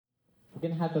We're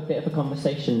going to have a bit of a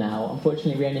conversation now.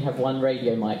 Unfortunately, we only have one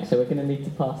radio mic, so we're going to need to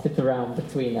pass it around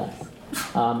between us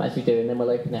as we do, and then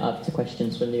we'll open it up to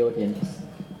questions from the audience.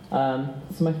 So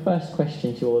my first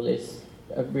question to you all is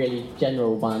a really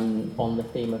general one on the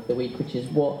theme of the week, which is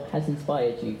what has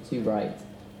inspired you to write,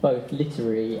 both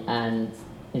literary and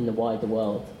in the wider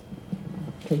world?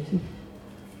 Katie?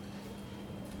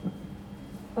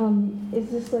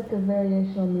 Is this like a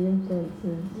variation on the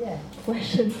influences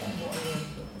question?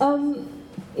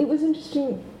 It was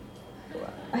interesting.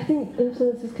 I think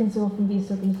influences can so often be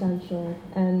circumstantial,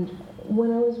 and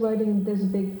when I was writing, there's a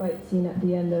big fight scene at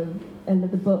the end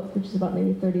of the book, which is about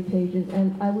maybe 30 pages,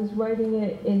 and I was writing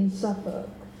it in Suffolk,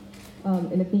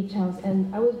 in a beach house,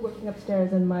 and I was working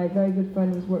upstairs, and my very good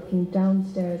friend was working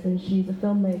downstairs, and she's a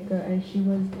filmmaker, and she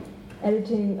was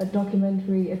editing a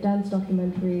dance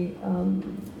documentary,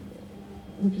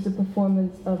 which is a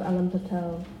performance of Alain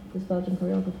Patel, this Belgian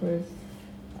choreographer's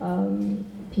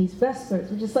piece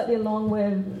Vespers, which is slightly a long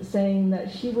way of saying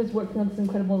that she was working on this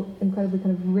incredibly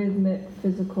kind of rhythmic,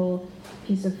 physical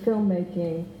piece of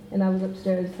filmmaking, and I was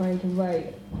upstairs trying to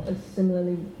write a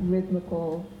similarly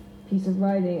rhythmical piece of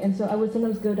writing. And so I would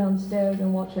sometimes go downstairs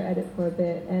and watch her edit for a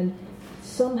bit, and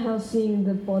somehow seeing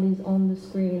the bodies on the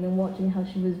screen and watching how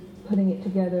she was putting it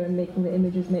together and making the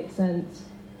images make sense,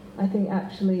 I think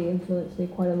actually influenced me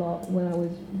quite a lot when I was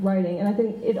writing. And I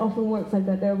think it often works like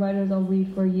that. There are writers I'll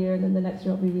read for a year, and then the next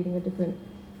year I'll be reading a different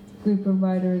group of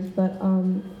writers. But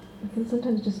it can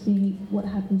sometimes just be what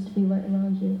happens to be right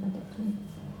around you at that time.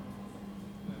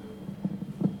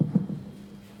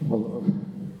 Well,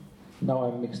 now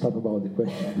I'm mixed up about the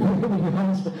question.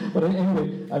 But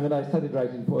anyway, I started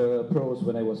writing prose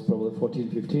when I was probably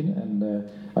 14, 15, and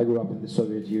I grew up in the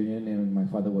Soviet Union, and my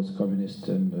father was a communist,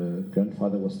 and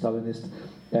grandfather was Stalinist,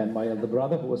 and my elder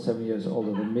brother, who was 7 years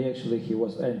older than me, actually, he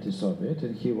was anti-Soviet,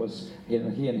 and he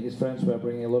and his friends were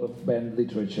bringing a lot of banned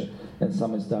literature and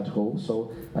samizdat home,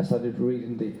 so I started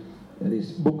reading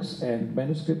these books and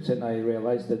manuscripts, and I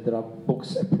realized that there are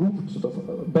books approved, sort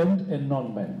of banned and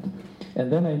non-banned. And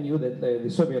then I knew that the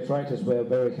Soviet writers were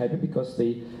very happy because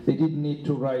they didn't need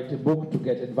to write a book to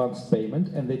get advanced payment,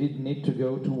 and they didn't need to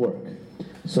go to work.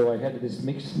 So I had this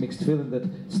mixed feeling that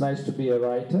it's nice to be a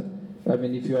writer. I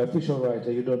mean, if you're an official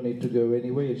writer, you don't need to go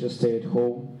anywhere, you just stay at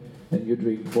home and you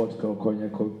drink vodka or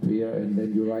cognac or beer, and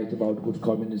then you write about good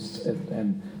communists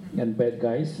and bad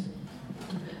guys.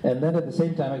 And then at the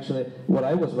same time, actually, what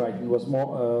I was writing was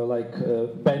more like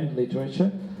banned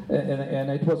literature, and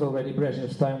it was already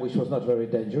Brezhnev's time, which was not very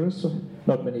dangerous. So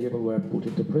not many people were put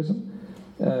into prison.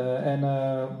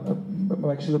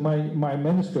 Actually, my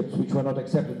manuscripts, which were not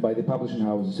accepted by the publishing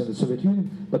houses in the Soviet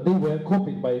Union, but they were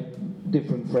copied by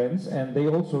different friends, and they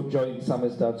also joined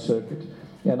samizdat circuit.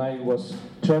 And I was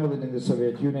traveling in the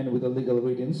Soviet Union with illegal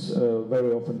readings,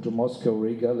 very often to Moscow,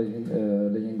 Riga,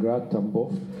 Leningrad,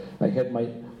 Tambov. I had my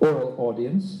oral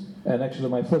audience, and actually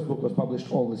my first book was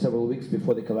published only several weeks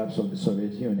before the collapse of the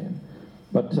Soviet Union.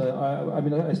 But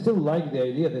I still like the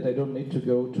idea that I don't need to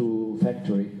go to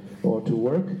factory or to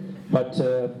work, but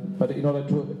in order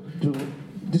to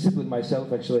discipline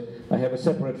myself, actually, I have a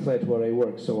separate flat where I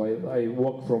work, so I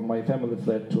walk from my family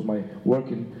flat to my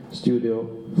working studio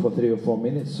for 3 or 4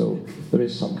 minutes, so there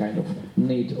is some kind of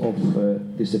need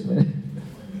of discipline.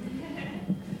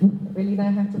 I really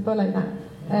know how to follow that.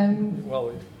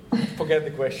 Well, forget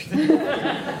the question.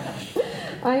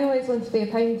 I always wanted to be a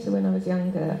painter when I was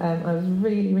younger. I was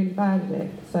really, really bad at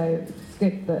it, so it's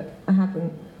good that I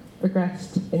haven't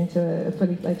regressed into a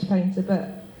fully fledged painter,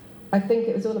 but I think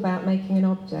it was all about making an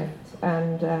object,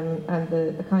 and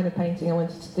the kind of painting I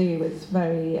wanted to do was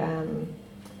very,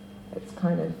 it's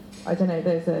kind of, I don't know,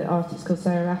 there's an artist called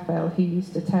Sarah Raphael who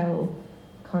used to tell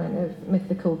kind of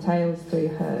mythical tales through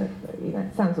her,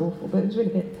 it sounds awful, but it was really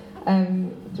good,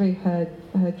 through her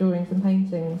drawings and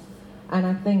paintings. And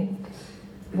I think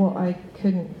what I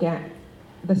couldn't get,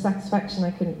 the satisfaction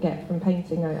I couldn't get from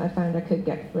painting, I found I could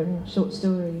get from short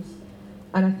stories.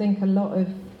 And I think a lot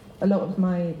of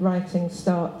my writing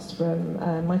starts from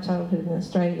my childhood in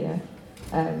Australia.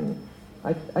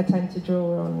 I tend to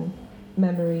draw on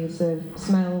memories of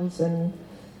smells and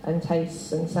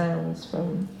tastes and sounds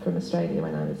from Australia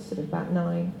when I was sort of about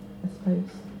 9, I suppose.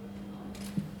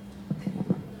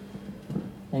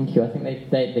 Thank you. I think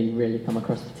they really come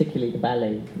across, particularly the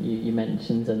ballet you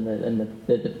mentioned, and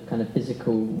the kind of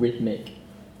physical, rhythmic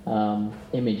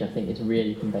image. I think is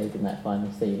really conveyed in that final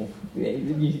scene.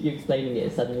 You explaining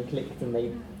it suddenly clicked and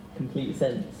made complete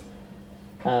sense.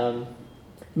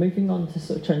 Moving on to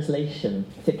sort of translation,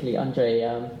 particularly Andrey,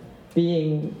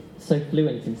 being so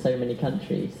fluent in so many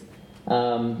countries,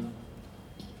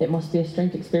 it must be a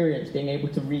strange experience being able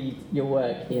to read your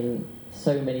work in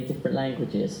so many different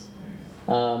languages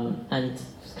and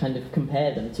kind of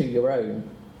compare them to your own.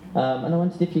 And I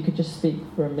wondered if you could just speak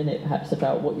for a minute perhaps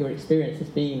about what your experience has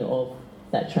been of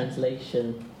that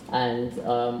translation and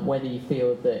whether you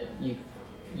feel that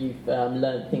you've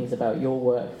learned things about your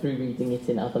work through reading it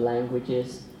in other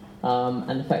languages,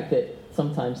 and the fact that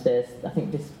sometimes I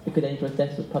think The Good Angel of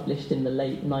Death was published in the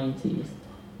late 90s,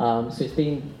 so it's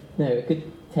been a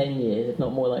good 10 years, if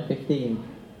not more like 15,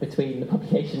 between the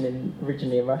publication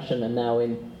originally in Russian and now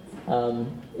in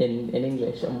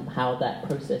English, and how that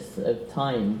process of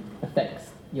time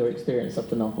affects your experience of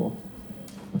the novel.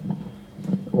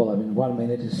 Well, I mean, 1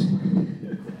 minute is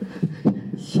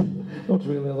it's not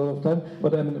really a lot of time,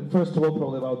 but I mean, first of all,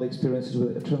 probably about the experiences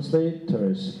with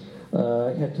translators.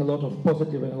 I had a lot of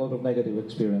positive and a lot of negative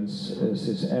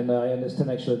experiences, and I understand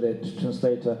actually that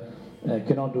translator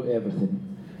cannot do everything.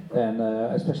 And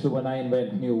especially when I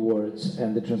invent new words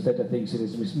and the translator thinks it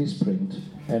is misprint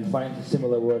and finds a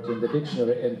similar word in the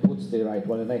dictionary and puts the right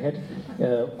one. And I had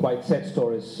quite sad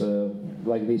stories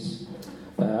like this.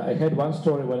 I had one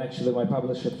story when actually my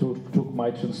publisher took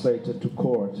my translator to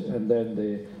court, and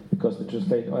then because the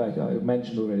translator, I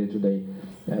mentioned already today,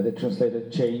 the translator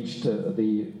changed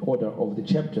the order of the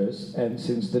chapters, and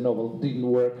since the novel didn't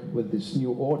work with this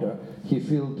new order, he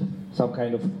filled some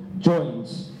kind of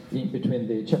joints in between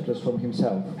the chapters from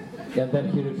himself, and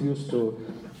then he refused to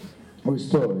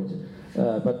restore it.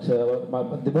 But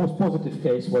the most positive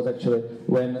case was actually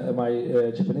when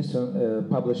my Japanese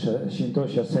publisher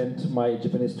Shintosha sent my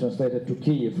Japanese translator to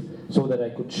Kiev so that I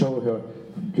could show her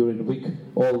during the week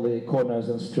all the corners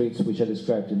and streets which are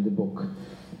described in the book.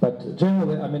 But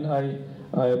generally, I mean,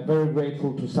 I am very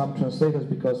grateful to some translators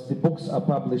because the books are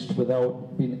published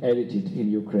without being edited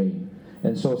in Ukraine.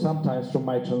 And so sometimes from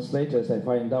my translators I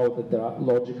find out that there are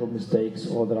logical mistakes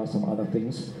or there are some other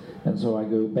things. And so I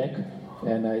go back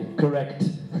and I correct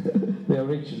the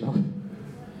original.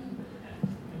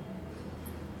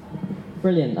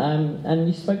 Brilliant. And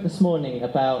you spoke this morning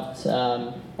about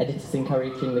editors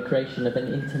encouraging the creation of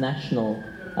an international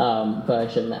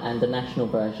version and a national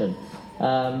version.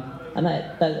 And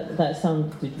that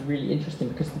sounded really interesting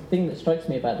because the thing that strikes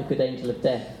me about The Good Angel of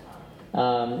Death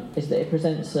is that it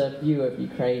presents a view of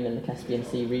Ukraine and the Caspian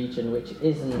Sea region which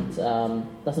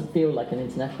doesn't feel like an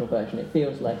international version. It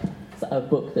feels like a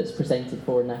book that's presented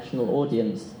for a national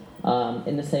audience,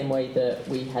 in the same way that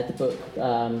we had the book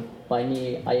by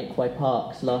Nii Ayekwai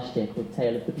Parks last year called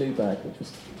Tale of the Bluebird, which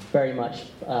was very much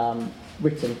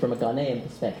written from a Ghanaian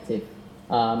perspective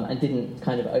and didn't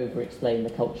kind of over-explain the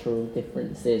cultural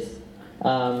differences,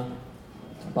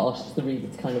 but asked the reader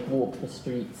to kind of walk the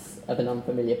streets of an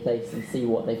unfamiliar place and see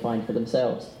what they find for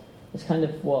themselves. It's kind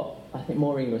of what I think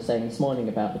Maureen was saying this morning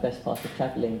about the best part of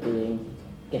travelling being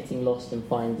getting lost and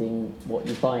finding what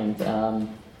you find. I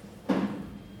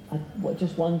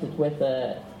just wondered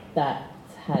whether that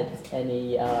had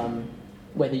any,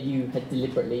 whether you had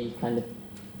deliberately kind of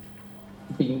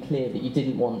been clear that you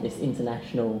didn't want this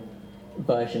international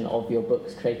version of your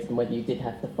books created, and whether you did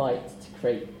have to fight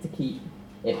to keep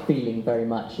it feeling very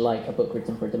much like a book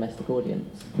written for a domestic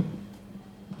audience.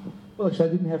 Well, actually,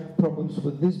 I didn't have problems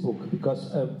with this book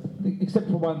because, except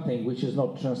for one thing, which is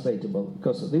not translatable,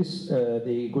 because this,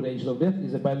 The Good Angel of Death,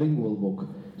 is a bilingual book.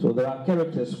 So there are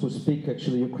characters who speak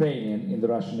actually Ukrainian in the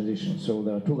Russian edition. So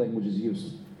there are two languages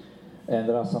used, and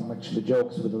there are some actually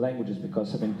jokes with the languages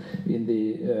because, I mean, in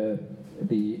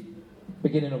the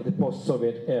beginning of the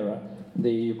post-Soviet era,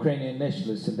 the Ukrainian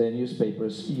nationalists in their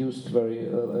newspapers used very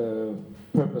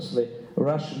purposely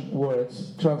Russian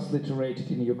words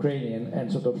transliterated in Ukrainian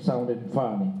and sort of sounded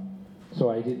funny. So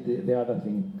I did the other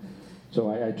thing. So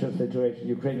I transliterated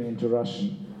Ukrainian into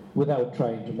Russian without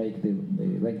trying to make the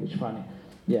language funny.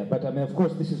 Yeah, but I mean, of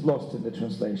course, this is lost in the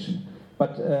translation.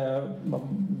 But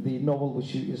the novel,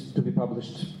 which is to be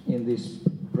published in this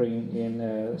spring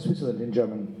in Switzerland in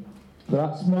German, there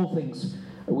are small things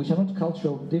which are not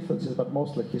cultural differences, but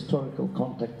mostly historical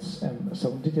contexts and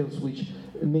some details which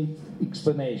need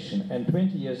explanation. And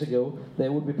 20 years ago,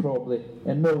 there would be probably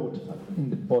a note in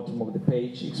the bottom of the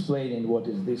page explaining what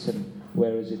is this and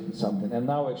where is it and something. And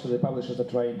now, actually, the publishers are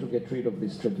trying to get rid of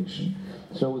this tradition.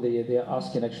 So they are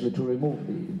asking, actually, to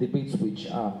remove the bits which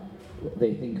are,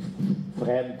 they think,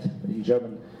 fremd in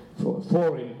German,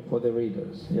 foreign for the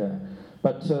readers. Yeah,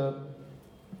 but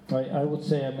I would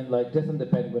say, I mean, like Death and the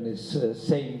Penguin is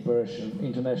same version,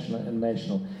 international and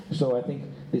national. So I think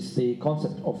the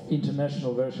concept of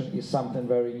international version is something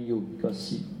very new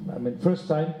because, I mean, first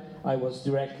time I was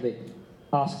directly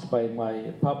asked by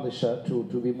my publisher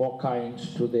to be more kind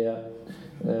to their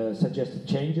suggested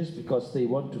changes because they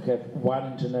want to have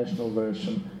one international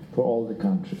version for all the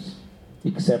countries,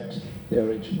 except the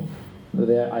original.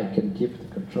 There I can keep the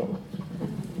control.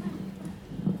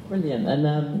 Brilliant.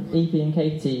 And Evie and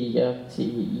Katie,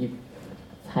 you've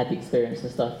had experience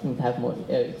and starting to have more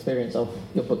experience of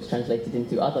your books translated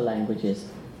into other languages.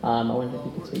 I wonder if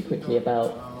you could speak quickly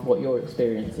about what your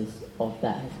experiences of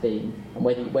that has been, and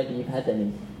whether you've had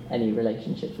any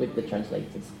relationships with the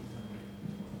translators.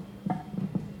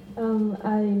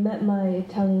 I met my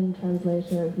Italian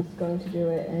translator who's going to do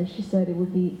it, and she said it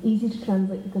would be easy to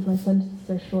translate because my sentences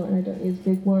are short and I don't use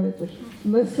big words, which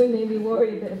mostly made me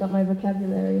worry a bit about my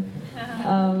vocabulary.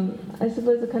 I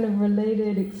suppose a kind of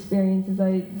related experience is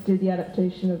I did the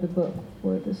adaptation of the book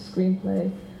for the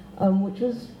screenplay, which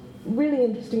was really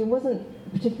interesting. It wasn't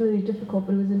particularly difficult,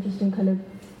 but it was interesting kind of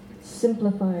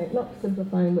not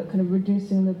simplifying, but kind of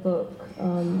reducing the book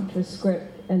to a script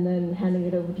and then handing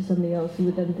it over to somebody else who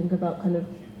would then think about kind of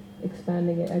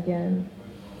expanding it again.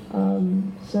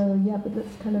 But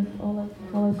that's kind of all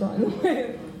I've got in the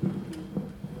way.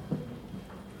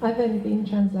 I've only been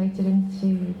translated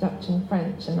into Dutch and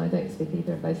French, and I don't speak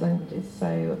either of those languages,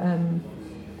 so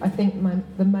I think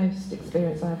the most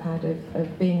experience I've had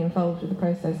of being involved with the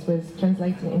process was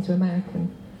translating it into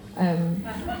American.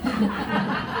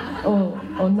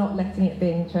 Or not letting it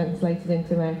being translated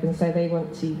into American, so they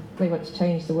want to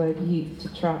change the word ute to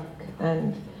truck,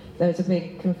 and there was a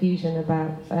big confusion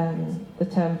about the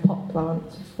term pot plant,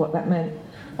 what that meant,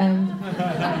 and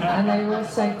they were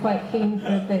also quite keen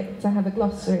for a bit to have a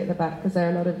glossary at the back because there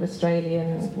are a lot of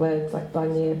Australian words like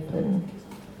bunyip and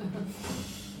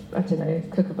I don't know,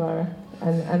 kookaburra,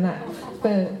 and that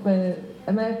for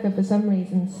America for some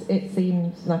reasons it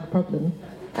seems like a problem.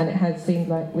 And it has seemed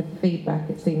like, with feedback,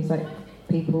 it seems like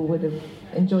people would have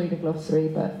enjoyed a glossary,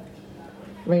 but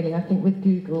really, I think with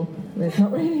Google, there's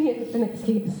not really an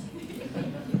excuse.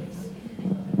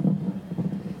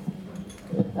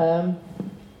 And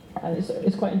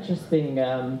it's quite interesting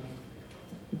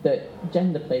that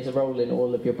gender plays a role in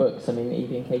all of your books. I mean,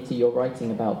 Evie and Katie, you're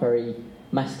writing about very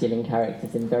masculine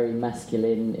characters in very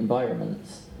masculine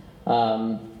environments.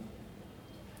 And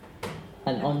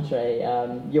Andrey,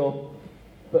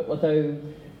 but although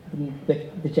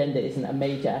the gender isn't a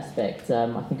major aspect,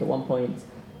 I think at one point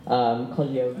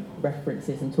Collier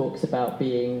references and talks about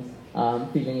being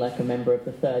feeling like a member of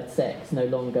the third sex, no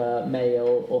longer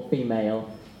male or female,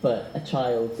 but a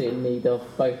child in need of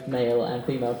both male and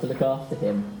female to look after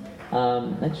him.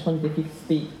 I just wondered if you could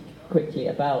speak quickly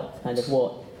about kind of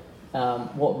what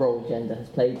role gender has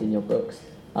played in your books,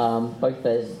 both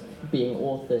as being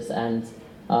authors and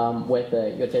whether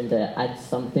your gender adds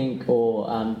something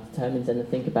or determines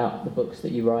anything about the books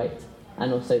that you write,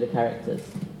 and also the characters.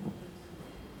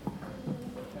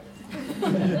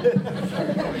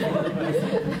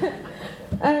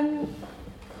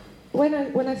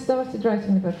 When I started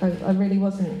writing the book, I really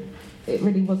wasn't. It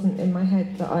really wasn't in my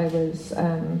head that I was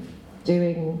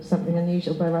doing something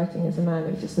unusual by writing as a man.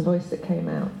 It was just the voice that came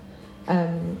out,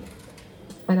 and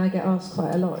I get asked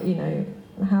quite a lot. You know,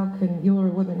 you're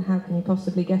a woman, how can you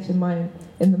possibly get in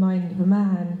the mind of a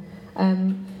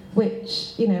man?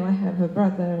 Which, you know, I have a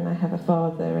brother and I have a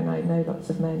father and I know lots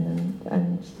of men,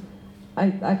 and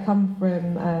I come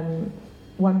from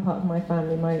one part of my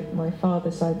family, my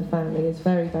father's side of the family is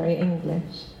very, very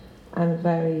English and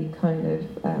very kind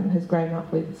of has grown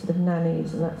up with sort of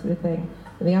nannies and that sort of thing.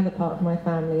 And the other part of my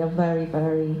family are very,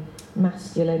 very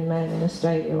masculine men in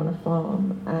Australia on a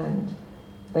farm, and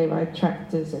they ride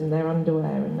tractors in their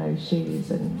underwear and no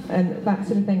shoes and that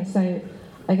sort of thing. So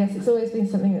I guess it's always been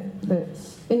something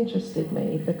that's interested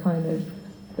me,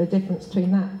 the difference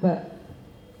between that. But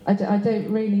I don't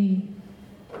really,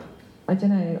 I don't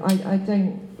know, I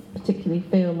don't particularly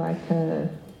feel like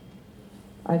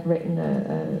I've written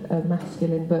a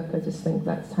masculine book. I just think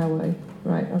that's how I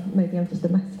write. Maybe I'm just a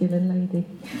masculine lady.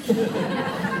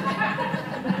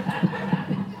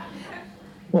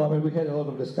 Well, I mean, we had a lot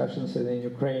of discussions in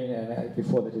Ukraine and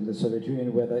before that in the Soviet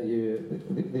Union whether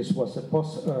this was a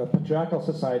patriarchal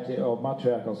society or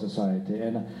matriarchal society.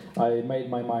 And I made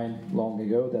my mind long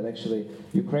ago that actually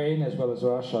Ukraine as well as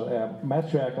Russia are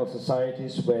matriarchal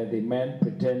societies where the men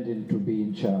pretending to be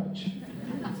in charge.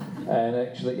 And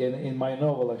actually, in my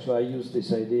novel, I use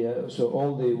this idea. So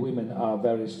all the women are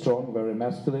very strong, very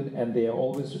masculine, and they are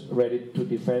always ready to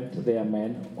defend their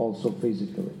men, also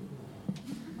physically.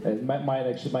 And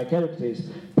my character is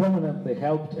prominently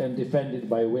helped and defended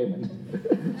by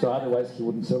women, so otherwise he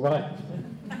wouldn't survive.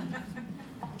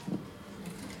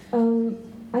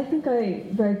 I think I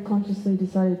very consciously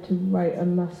decided to write a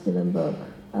masculine book.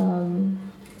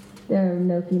 there are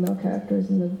no female characters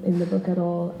in the book at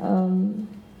all.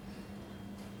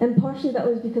 And partially that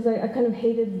was because I kind of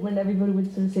hated when everybody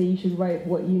would sort of say you should write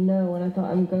what you know, and I thought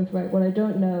I'm going to write what I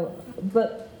don't know.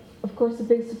 But of course the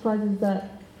big surprise is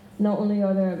that not only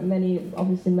are there many,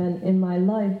 obviously, men in my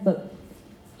life, but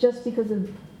just because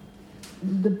of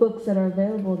the books that are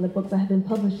available and the books that have been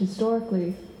published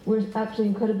historically, we're actually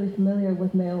incredibly familiar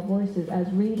with male voices as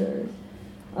readers.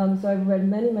 So I've read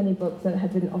many books that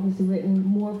have been obviously written,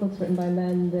 more books written by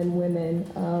men than women.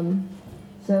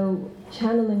 So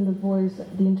channeling the voice,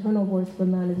 the internal voice of a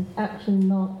man, is actually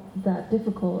not that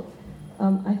difficult.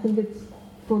 I think it's,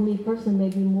 for me personally,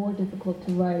 maybe more difficult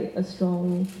to write a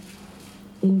strong,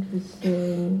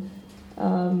 interesting,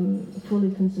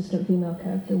 fully consistent female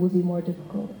character would be more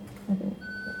difficult, I think.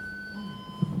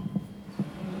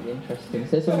 Interesting.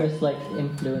 So it's almost like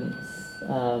influence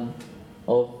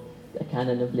of a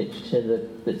canon of literature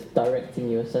that's directing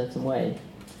you a certain way.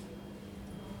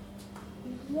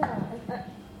 Yeah,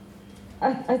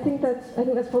 I think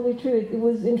that's probably true. It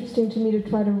was interesting to me to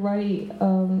try to write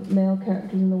male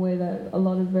characters in the way that a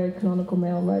lot of very canonical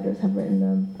male writers have written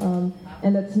them,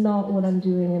 and that's not what I'm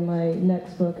doing in my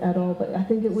next book at all. But I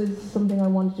think it was something I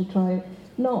wanted to try,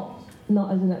 not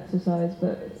as an exercise,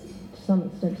 but to some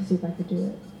extent to see if I could do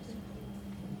it.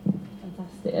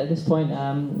 Fantastic. At this point,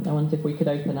 I wonder if we could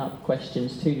open up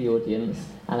questions to the audience,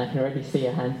 and I can already see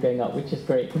a hand going up, which is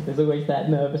great, because there's always that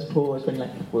nervous pause when,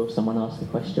 like, will someone ask a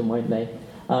question, won't they?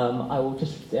 I will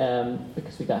just,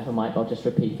 because we don't have a mic, I'll just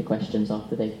repeat the questions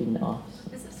after they've been asked.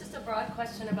 This is just a broad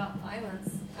question about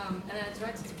violence, and it's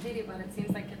directed to Katie, but it seems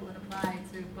like it would apply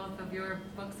to both of your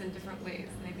books in different ways,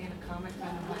 maybe in a comic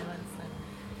kind of violence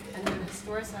and then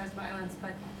historicized violence,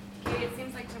 but Katie, it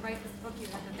seems like to write this book you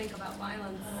had to think about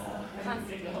violence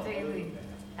constantly, daily,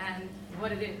 and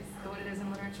what it is in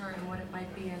literature and what it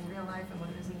might be in real life and what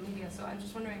it is in the media. So I'm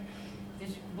just wondering,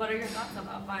 what are your thoughts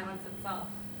about violence itself?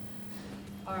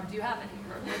 Or do you have any?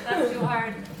 Or if that's too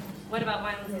hard, what about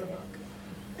violence in the book?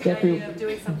 The idea of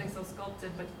doing something so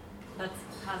sculpted but that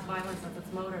has violence as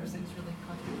its motor seems really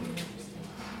complicated and interesting.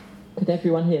 Could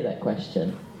everyone hear that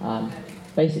question?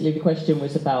 Basically, the question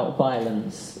was about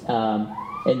violence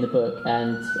in the book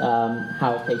and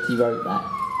how Katie wrote that.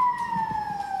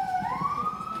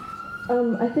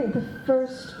 I think the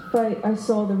first fight I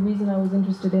saw, the reason I was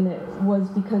interested in it was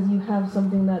because you have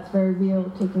something that's very real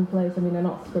taking place. I mean, they're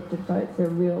not scripted fights, they're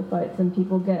real fights, and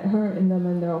people get hurt in them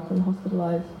and they're often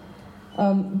hospitalized.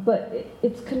 But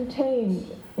it's contained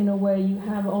in a way. You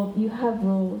have rules, you have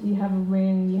a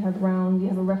ring, you have rounds, you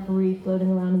have a referee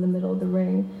floating around in the middle of the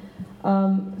ring.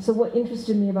 So what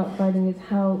interested me about fighting is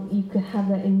how you could have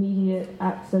that immediate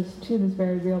access to this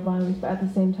very real violence, but at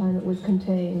the same time it was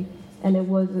contained, and it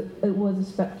was a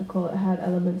spectacle. It had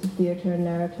elements of theater and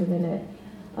narrative in it.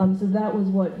 So that was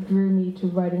what drew me to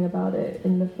writing about it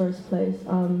in the first place.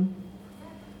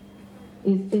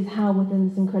 Is how within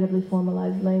this incredibly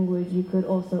formalized language you could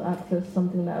also access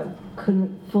something that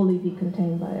couldn't fully be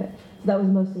contained by it. So that was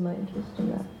mostly my interest in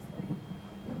that.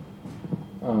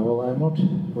 Well, I'm not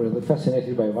really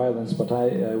fascinated by violence, but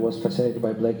I was fascinated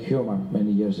by black humor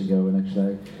many years ago, and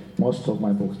actually most of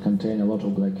my books contain a lot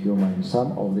of black humor, and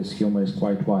some of this humor is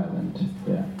quite violent,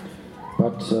 yeah.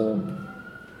 But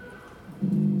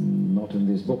not in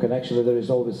this book, and actually there is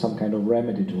always some kind of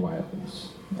remedy to violence,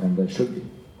 and there should be.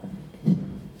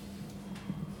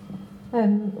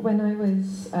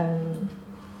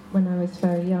 When I was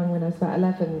very young, when I was about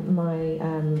 11, my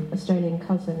Australian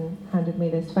cousin handed me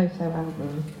this photo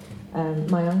album.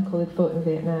 My uncle had fought in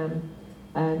Vietnam,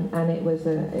 and it was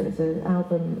an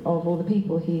album of all the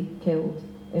people he killed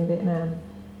in Vietnam.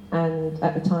 And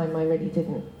at the time, I really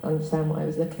didn't understand what I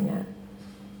was looking at,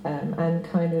 and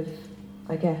kind of,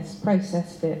 I guess,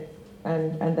 processed it,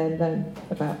 and then learned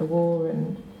about the war,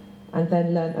 and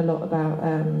then learnt a lot about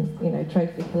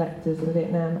trophy collectors in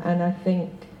Vietnam. And I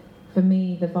think, for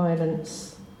me, the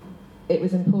violence, it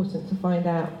was important to find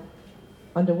out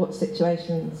under what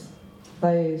situations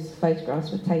those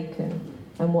photographs were taken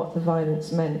and what the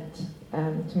violence meant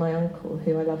to my uncle,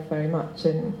 who I loved very much,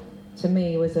 and to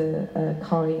me was a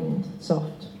kind,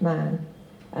 soft man,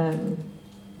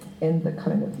 in the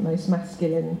kind of most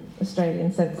masculine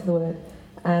Australian sense of the word.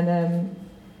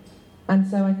 And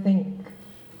so I think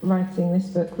writing this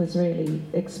book was really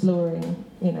exploring,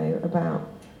 about,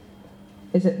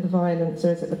 is it the violence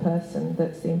or is it the person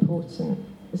that's the important?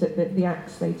 Is it the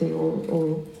acts they do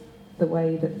or the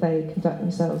way that they conduct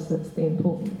themselves that's the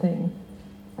important thing?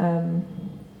 I'm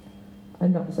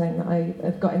not saying that I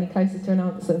have got any closer to an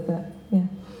answer, but yeah.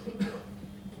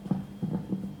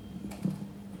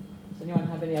 Does anyone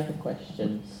have any other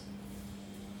questions?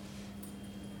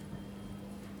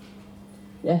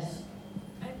 Yes.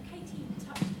 Katie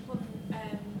touched upon,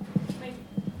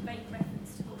 made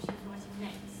reference to what she was writing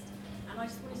next, and I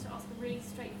just wanted to ask a really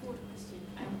straightforward question.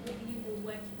 What are you all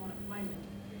working on at the moment?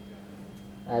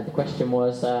 The question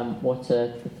was, what are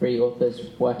the three authors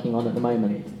working on at the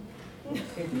moment?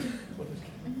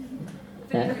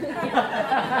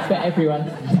 For everyone.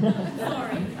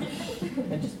 Sorry.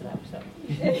 Just for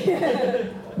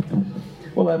that.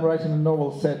 Well, I'm writing a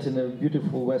novel set in a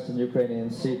beautiful Western Ukrainian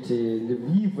city,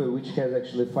 Lviv, which has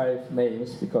actually 5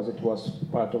 names because it was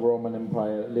part of Roman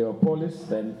Empire, Leopolis,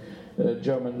 then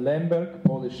German Lemberg,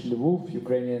 Polish Lvov,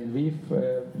 Ukrainian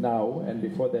Lviv now, and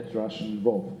before that Russian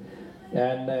Lvov.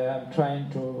 And I'm trying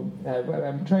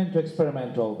to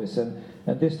experiment always, and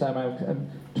this time I'm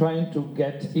trying to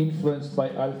get influenced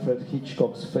by Alfred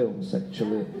Hitchcock's films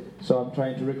actually. So I'm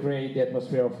trying to recreate the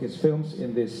atmosphere of his films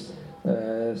in this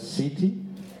city,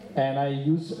 and I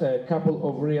use a couple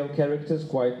of real characters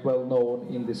quite well known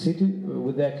in the city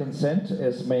with their consent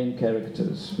as main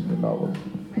characters in the novel.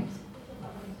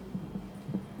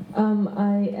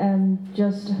 I am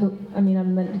just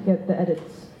I'm meant to get the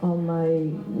edits on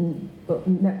my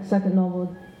second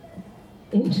novel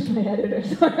into my editor,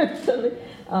 sorry,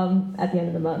 at the end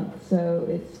of the month. So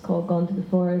it's called Gone to the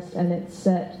Forest, and it's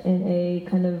set in a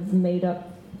kind of made-up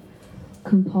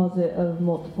composite of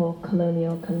multiple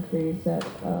colonial countries that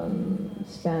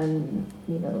span,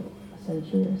 a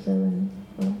century or so.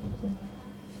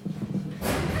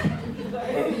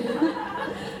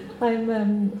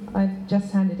 I've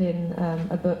just handed in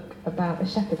a book about a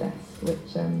shepherdess, which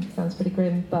sounds pretty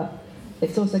grim, but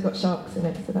it's also got sharks in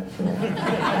it, so that's good.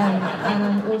 And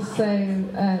I'm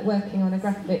also working on a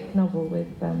graphic novel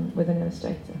with an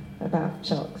illustrator about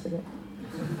sharks again.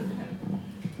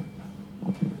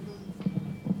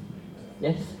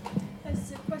 Yes?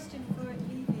 There's a question for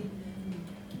Evie.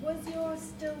 Was your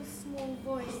still small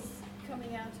voice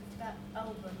coming out of that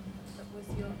album that was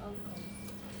your uncle's?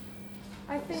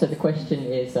 I think So the question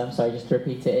is, I'm sorry, just to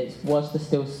repeat it, was the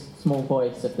still small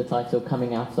voice of the title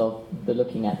coming out of the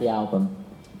looking at the album?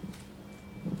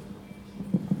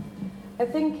 I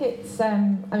think it's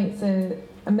it's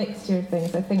a mixture of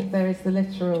things. I think there is the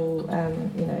literal,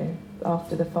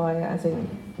 after the fire, as in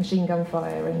machine gun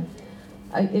fire, and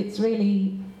it's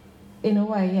really, in a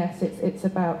way, yes, it's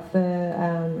about the,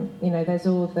 there's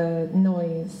all the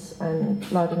noise and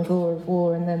blood and gore of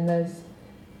war, and then there's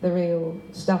the real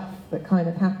stuff that kind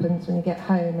of happens when you get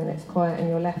home and it's quiet and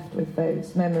you're left with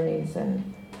those memories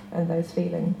and those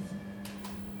feelings.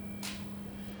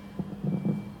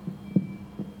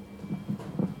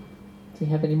 Do you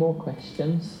have any more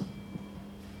questions?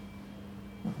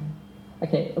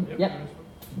 Okay, yep.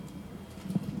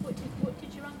 What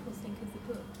did your uncles think of the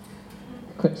book?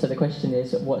 So the question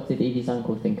is, what did Evie's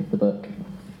uncle think of the book?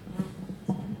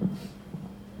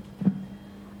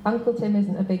 Uncle Tim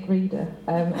isn't a big reader,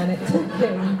 and it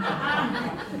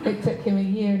took him a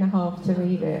year and a half to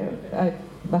read it.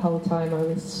 The whole time I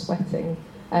was sweating,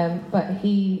 but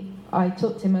I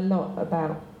talked to him a lot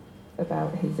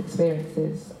about his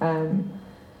experiences, and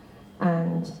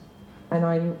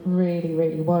I really,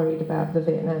 really worried about the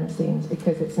Vietnam scenes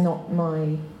because it's not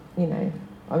my,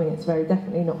 it's very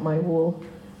definitely not my war.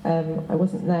 I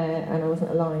wasn't there and I wasn't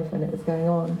alive when it was going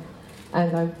on,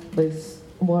 and I was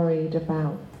worried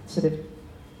about sort of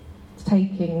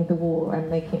taking the war and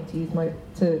making it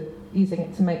using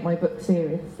it to make my book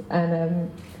serious, and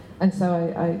so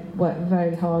I worked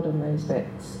very hard on those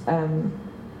bits.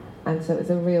 And so it was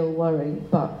a real worry,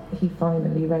 but he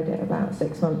finally read it about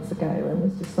 6 months ago and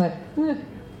was just like, eh.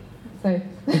 So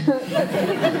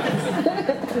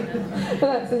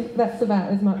that's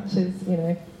about as much as,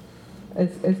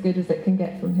 as good as it can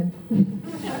get from him.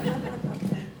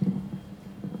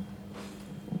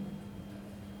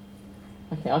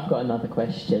 Okay, I've got another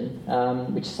question,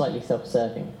 which is slightly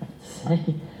self-serving, I have to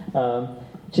say.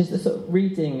 Just the sort of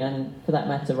reading and, for that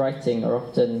matter, writing are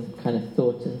often kind of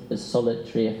thought of as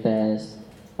solitary affairs.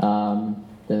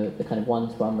 The kind of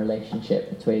one-to-one relationship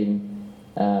between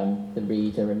the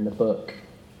reader and the book.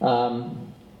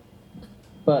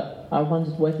 But I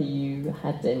wondered whether you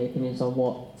had any opinions on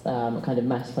what kind of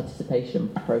mass participation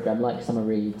program like Summer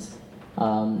Reads,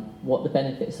 what the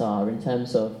benefits are in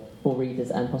terms of for readers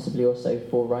and possibly also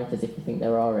for writers, if you think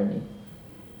there are any.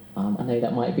 I know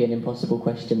that might be an impossible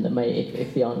question that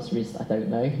if the answer is I don't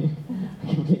know,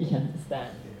 I completely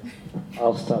understand.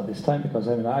 I'll start this time because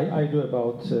I do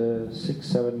about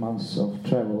 6-7 months of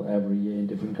travel every year in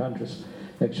different countries,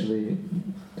 actually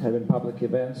having public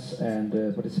events and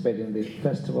participating in the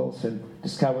festivals and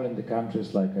discovering the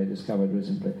countries like I discovered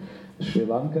recently Sri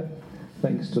Lanka,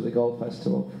 thanks to the Golf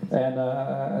Festival. And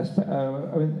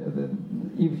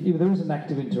if there is an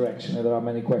active interaction and there are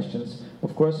many questions,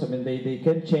 of course, I mean, they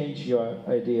can change your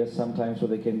ideas sometimes, or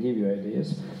they can give you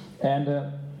ideas. And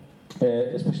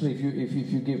especially if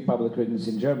you give public readings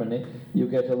in Germany, you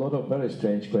get a lot of very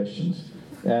strange questions.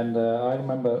 And I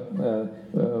remember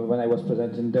when I was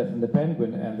presenting Death and the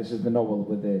Penguin, and this is the novel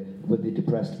with the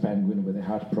depressed penguin with a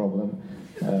heart problem,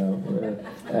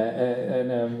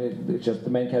 it's just the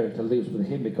main character lives with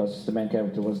him because the main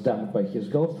character was dumped by his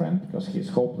girlfriend because he's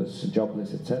hopeless,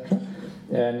 jobless, etc.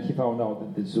 And he found out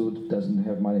that the zoo doesn't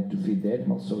have money to feed the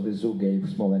animals, so the zoo gave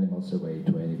small animals away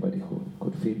to anybody who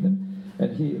could feed them.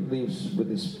 And he lives with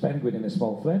this penguin in a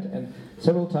small flat, and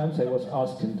several times I was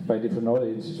asked by different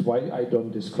audiences why I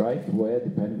don't describe where the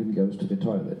penguin goes to the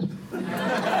toilet.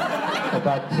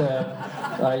 But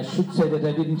I should say that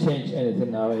I didn't change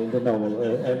anything now in the novel,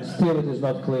 and still it is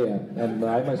not clear, and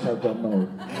I myself don't know.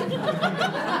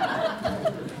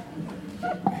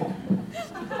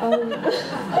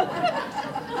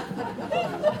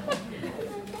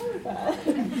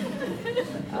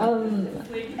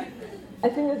 I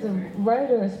think as a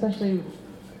writer, especially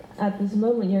at this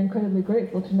moment, you're incredibly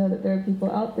grateful to know that there are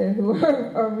people out there who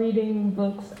are reading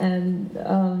books and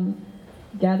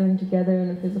gathering together in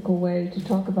a physical way to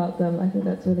talk about them. I think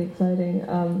that's really exciting.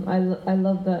 I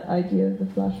love that idea of the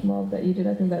flash mob that you did.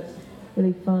 I think that's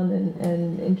really fun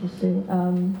and interesting.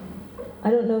 I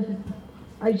don't know if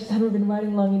I just haven't been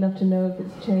writing long enough to know if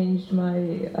it's changed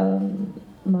my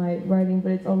my writing,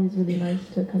 but it's always really nice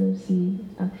to kind of see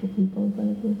actual people in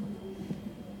front of you.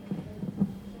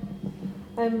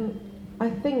 I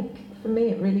think for me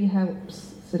it really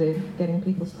helps sort of getting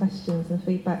people's questions and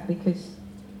feedback because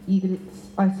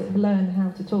I sort of learn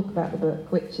how to talk about the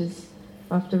book, which is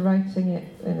after writing it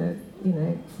in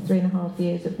 3.5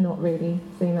 years of not really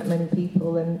seeing that many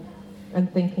people and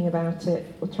thinking about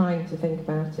it or trying to think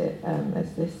about it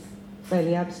as this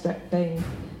fairly abstract thing.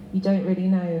 You don't really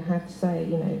know how to say,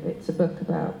 it's a book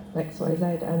about X, Y, Z,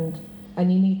 and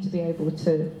you need to be able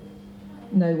to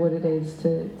know what it is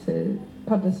to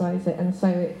publicise it, and so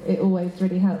it always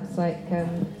really helps. Like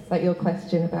your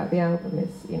question about the album is,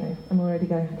 I'm already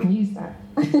going, I can use that.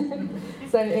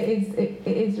 So it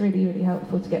is really, really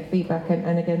helpful to get feedback,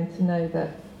 and again to know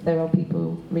that there are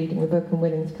people reading the book and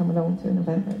willing to come along to an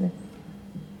event like this.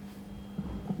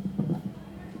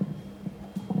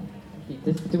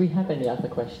 Do we have any other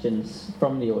questions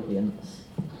from the audience?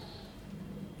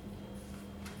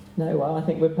 No, well, I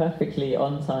think we're perfectly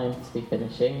on time to be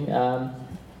finishing.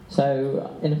 So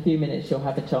in a few minutes you'll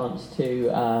have a chance to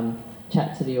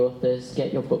chat to the authors,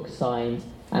 get your book signed,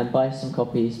 and buy some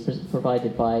copies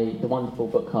provided by the wonderful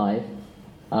Book Hive.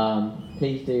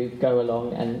 Please do go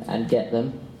along and get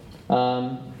them.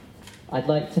 I'd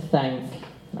like to thank,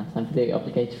 time for the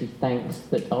obligatory thanks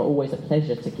that are always a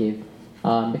pleasure to give,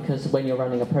 because when you're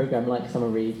running a programme like Summer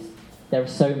Reads, there are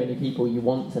so many people you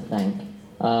want to thank.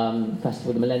 First of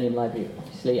all, the Millennium Library,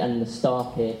 obviously, and the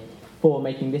staff here for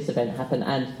making this event happen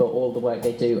and for all the work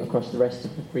they do across the rest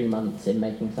of the 3 months in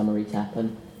making Summer Reads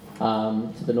happen.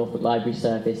 To the Norfolk Library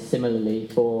Service, similarly,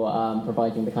 for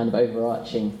providing the kind of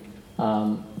overarching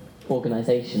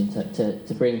organisation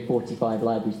to bring 45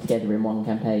 libraries together in one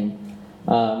campaign.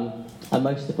 And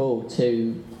most of all,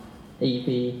 to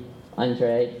Evie,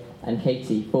 Andrey, and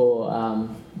Katie for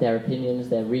their opinions,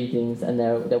 their readings, and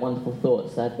their wonderful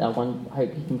thoughts. I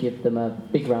hope you can give them a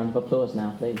big round of applause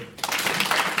now, please.